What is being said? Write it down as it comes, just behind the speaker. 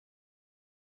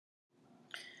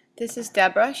This is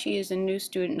Deborah. She is a new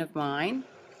student of mine.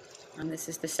 This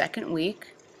is the second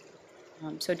week.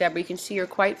 So Deborah, you can see you're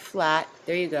quite flat.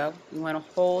 There you go. You want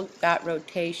to hold that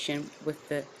rotation with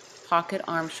the pocket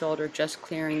arm shoulder just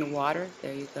clearing the water.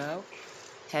 There you go.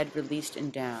 Head released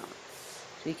and down.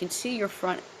 So you can see your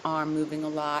front arm moving a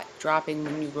lot, dropping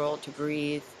when you roll to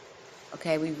breathe.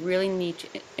 Okay, we really need to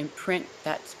imprint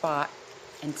that spot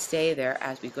and stay there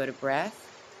as we go to breath,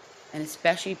 and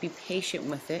especially be patient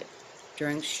with it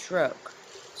during stroke.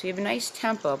 So you have a nice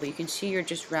tempo, but you can see you're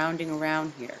just rounding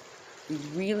around here. We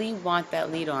really want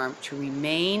that lead arm to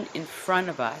remain in front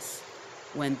of us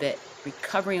when the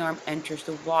recovery arm enters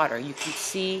the water. You can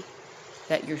see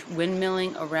that you're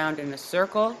windmilling around in a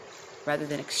circle rather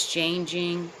than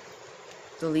exchanging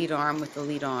the lead arm with the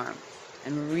lead arm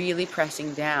and really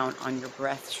pressing down on your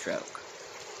breath stroke.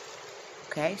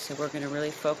 Okay, so we're going to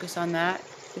really focus on that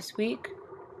this week.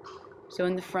 So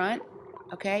in the front,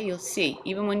 okay, you'll see,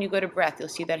 even when you go to breath, you'll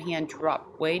see that hand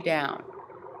drop way down.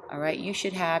 All right, you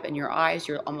should have, in your eyes,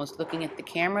 you're almost looking at the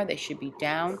camera. They should be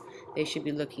down. They should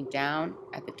be looking down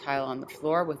at the tile on the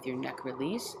floor with your neck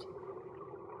released.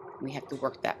 We have to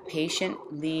work that patient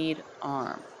lead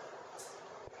arm.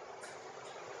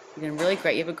 You're doing really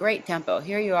great. You have a great tempo.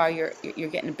 Here you are. You're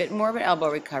getting a bit more of an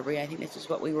elbow recovery. I think this is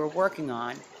what we were working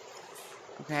on.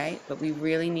 Okay, but we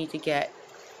really need to get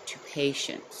to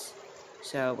patience.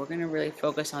 So we're going to really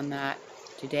focus on that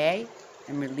today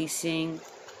and releasing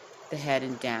the head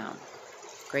and down.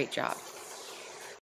 Great job.